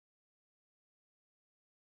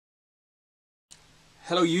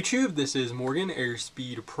Hello YouTube, this is Morgan,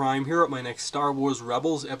 Airspeed Prime here at my next Star Wars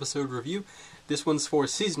Rebels episode review. This one's for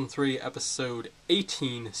Season 3, Episode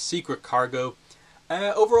 18, Secret Cargo.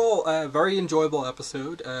 Overall, very enjoyable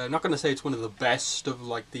episode. Not going to say it's one of the best of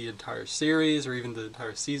the entire series or even the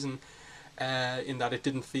entire season, in that it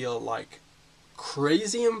didn't feel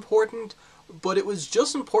crazy important, but it was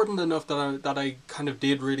just important enough that I kind of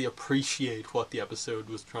did really appreciate what the episode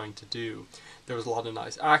was trying to do. There was a lot of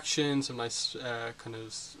nice action, some nice kind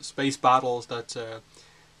of space battles that,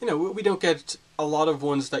 we don't get a lot of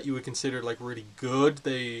ones that you would consider really good.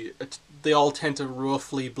 They all tend to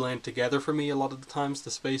roughly blend together for me a lot of the times,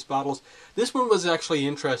 the space battles. This one was actually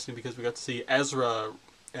interesting because we got to see Ezra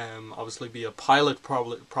obviously be a pilot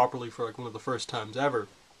properly for one of the first times ever.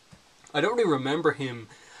 I don't really remember him.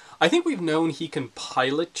 I think we've known he can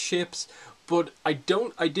pilot ships, but I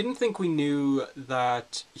didn't think we knew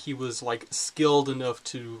that he was skilled enough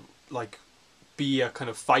to be a kind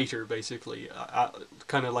of fighter, basically,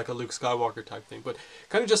 kind of like a Luke Skywalker type thing. But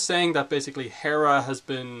kind of just saying that basically Hera has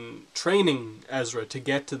been training Ezra to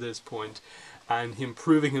get to this point, and him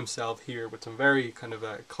proving himself here with some very kind of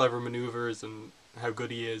clever maneuvers and how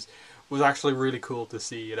good he is was actually really cool to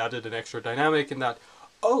see. It added an extra dynamic in that,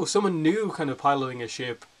 oh, someone new kind of piloting a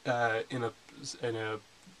ship in a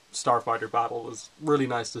starfighter battle was really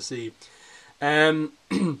nice to see.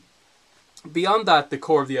 Beyond that, the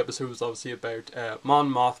core of the episode was obviously about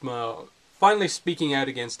Mon Mothma finally speaking out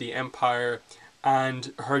against the Empire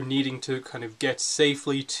and her needing to kind of get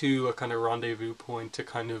safely to a kind of rendezvous point to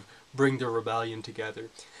kind of bring the rebellion together.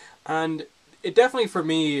 And it definitely, for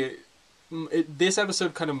me, this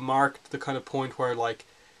episode kind of marked the kind of point where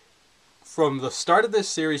from the start of this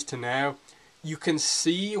series to now, you can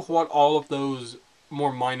see what all of those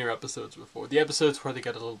more minor episodes were for. The episodes where they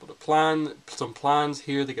get a little bit of some plans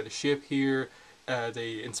here, they get a ship here,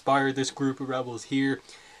 they inspire this group of rebels here.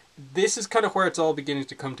 This is kind of where it's all beginning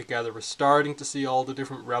to come together. We're starting to see all the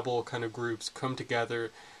different rebel kind of groups come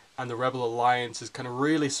together, and the Rebel Alliance is kind of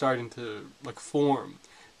really starting to form.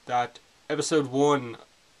 That episode 1,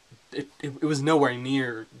 it was nowhere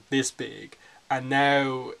near this big, and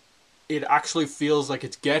now it actually feels like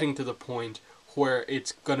it's getting to the point where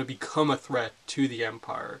it's going to become a threat to the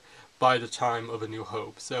Empire by the time of A New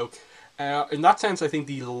Hope. So, in that sense, I think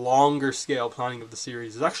the longer scale planning of the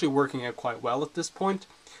series is actually working out quite well at this point.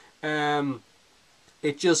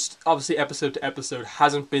 It just, obviously, episode to episode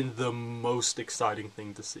hasn't been the most exciting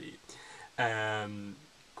thing to see,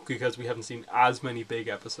 because we haven't seen as many big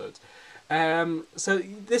episodes. So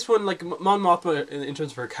this one, Mon Mothma, in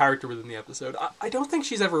terms of her character within the episode, I don't think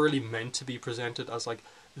she's ever really meant to be presented as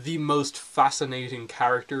the most fascinating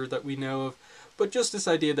character that we know of, but just this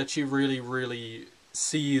idea that she really, really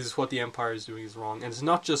sees what the Empire is doing is wrong, and is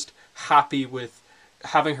not just happy with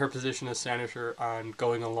having her position as senator and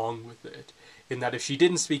going along with it. In that if she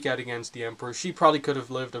didn't speak out against the Emperor, she probably could have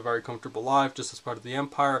lived a very comfortable life just as part of the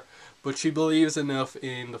Empire, but she believes enough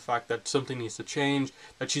in the fact that something needs to change,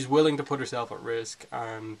 that she's willing to put herself at risk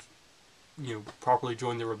and, properly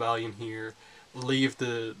join the rebellion here, leave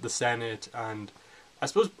the Senate, and I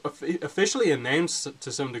suppose officially announce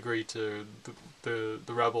to some degree to the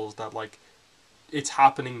rebels that it's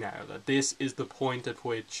happening now, that this is the point at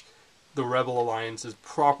which the Rebel Alliance is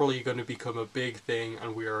properly going to become a big thing,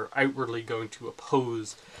 and we are outwardly going to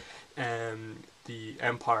oppose the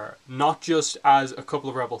Empire, not just as a couple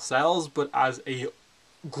of rebel cells, but as a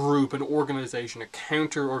group, an organization, a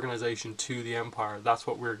counter-organization to the Empire. That's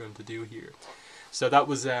what we're going to do here. So that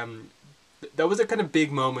was a kind of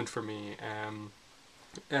big moment for me.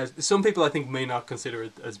 Some people I think may not consider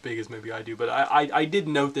it as big as maybe I do, but I did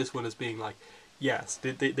note this one as being yes,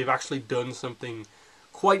 they've actually done something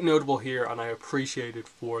quite notable here, and I appreciate it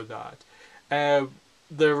for that.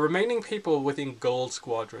 The remaining people within Gold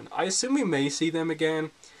Squadron, I assume we may see them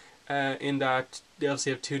again, in that they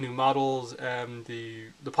obviously have 2 new models.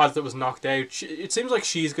 The pilot that was knocked out, it seems like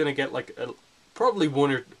she's going to get probably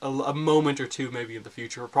a moment or two maybe in the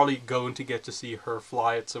future. We're probably going to get to see her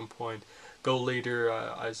fly at some point. Gold Leader,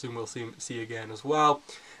 I assume we'll see again as well.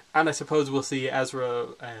 And I suppose we'll see Ezra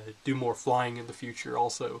do more flying in the future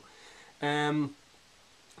also.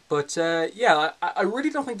 But yeah, I really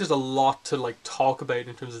don't think there's a lot to talk about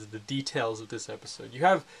in terms of the details of this episode. You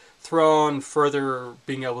have Thrawn further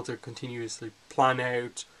being able to continuously plan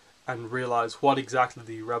out and realize what exactly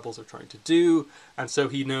the rebels are trying to do, and so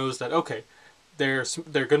he knows that, okay, they're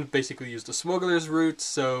going to basically use the smugglers' route,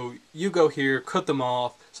 so you go here, cut them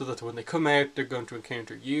off, so that when they come out, they're going to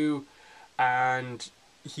encounter you. And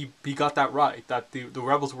he got that right, that the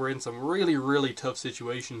rebels were in some really, really tough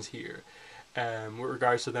situations here, with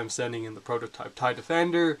regards to them sending in the prototype TIE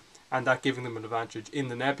Defender, and that giving them an advantage in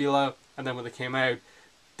the nebula. And then when they came out,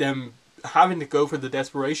 them having to go for the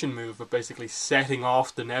desperation move of basically setting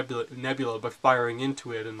off the nebula by firing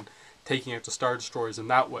into it and taking out the Star Destroyers in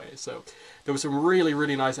that way. So there was some really,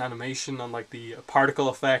 really nice animation on like the particle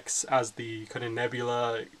effects as the kind of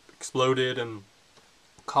nebula exploded and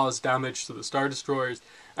caused damage to the Star Destroyers.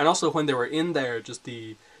 And also when they were in there, just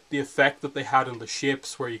the effect that they had on the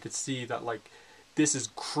ships, where you could see that like this is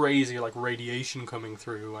crazy like radiation coming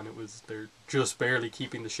through, and they're just barely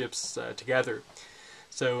keeping the ships together.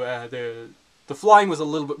 So the flying was a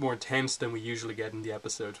little bit more intense than we usually get in the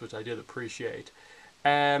episodes, which I did appreciate.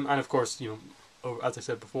 And of course, you know, as I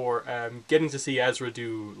said before, getting to see Ezra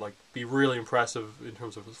be really impressive in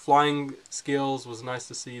terms of his flying skills was nice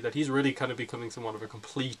to see. That he's really kind of becoming somewhat of a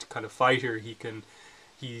complete kind of fighter.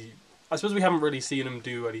 I suppose we haven't really seen him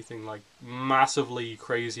do anything like massively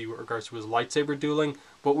crazy with regards to his lightsaber dueling,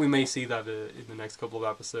 but we may see that in the next couple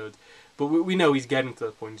of episodes. But we know he's getting to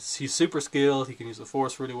that point. He's super skilled. He can use the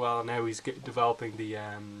Force really well. And now he's developing the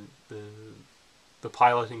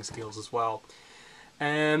piloting skills as well.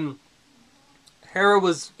 Hera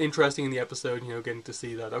was interesting in the episode. You know, getting to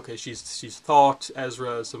see that she's taught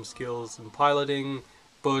Ezra some skills in piloting,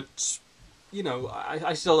 but you know,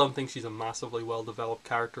 I still don't think she's a massively well-developed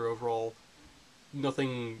character overall.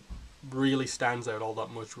 Nothing really stands out all that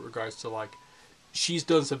much with regards to, like, she's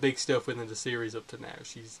done some big stuff within the series up to now.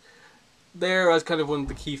 She's there as kind of one of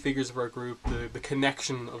the key figures of our group, the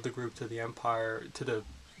connection of the group to the Empire, to the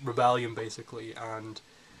rebellion, basically, and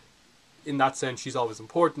in that sense, she's always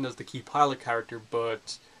important as the key pilot character,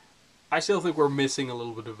 but I still think we're missing a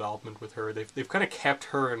little bit of development with her. They've kind of kept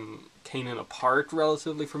her and Kanan apart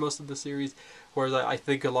relatively for most of the series, whereas I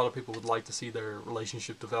think a lot of people would like to see their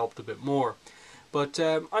relationship developed a bit more. But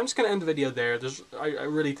I'm just going to end the video there. I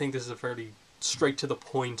really think this is a fairly straight to the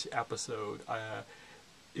point episode.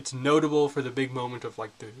 It's notable for the big moment of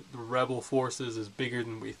like the rebel forces is bigger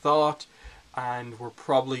than we thought, and we're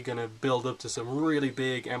probably going to build up to some really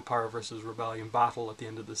big Empire versus Rebellion battle at the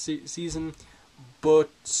end of the season.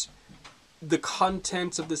 But the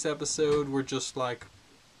contents of this episode were just like,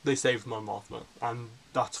 they saved Mon Mothma, and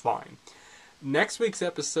that's fine. Next week's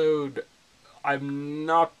episode, I'm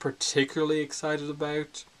not particularly excited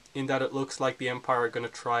about, in that it looks like the Empire are going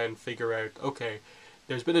to try and figure out, okay,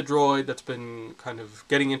 there's been a droid that's been kind of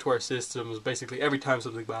getting into our systems. Basically, every time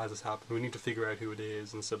something bad has happened, we need to figure out who it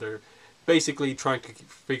is, and so they're basically trying to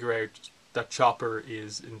figure out that Chopper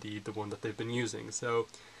is indeed the one that they've been using. So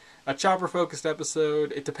a Chopper-focused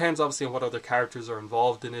episode. It depends, obviously, on what other characters are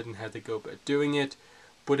involved in it and how they go about doing it.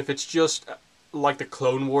 But if it's just like the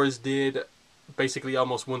Clone Wars did, basically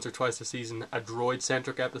almost once or twice a season, a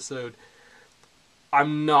droid-centric episode,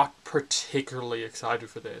 I'm not particularly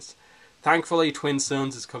excited for this. Thankfully, Twin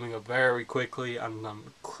Suns is coming up very quickly, and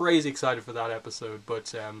I'm crazy excited for that episode.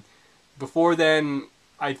 But before then,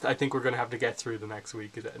 I think we're going to have to get through the next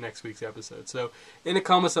week's episode. So in the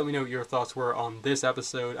comments, let me know what your thoughts were on this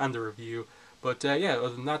episode and the review. But yeah, other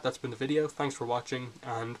than that, that's been the video. Thanks for watching,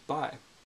 and bye.